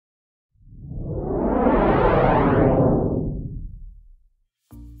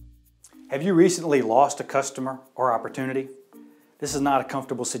Have you recently lost a customer or opportunity? This is not a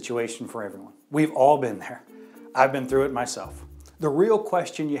comfortable situation for everyone. We've all been there. I've been through it myself. The real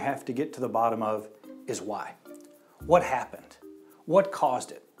question you have to get to the bottom of is why. What happened? What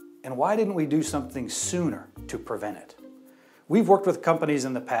caused it? And why didn't we do something sooner to prevent it? We've worked with companies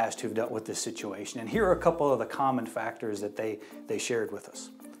in the past who've dealt with this situation, and here are a couple of the common factors that they shared with us.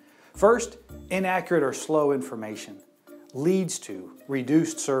 First, inaccurate or slow information leads to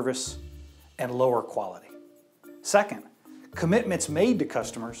reduced service and lower quality. Second, commitments made to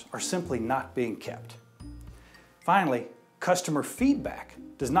customers are simply not being kept. Finally, customer feedback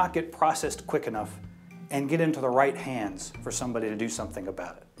does not get processed quick enough and get into the right hands for somebody to do something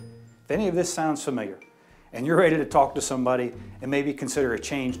about it. If any of this sounds familiar and you're ready to talk to somebody and maybe consider a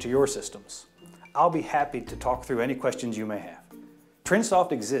change to your systems, I'll be happy to talk through any questions you may have.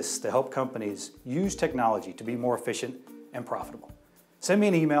 TrinSoft exists to help companies use technology to be more efficient and profitable. Send me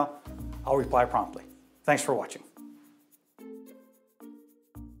an email, I'll reply promptly. Thanks for watching.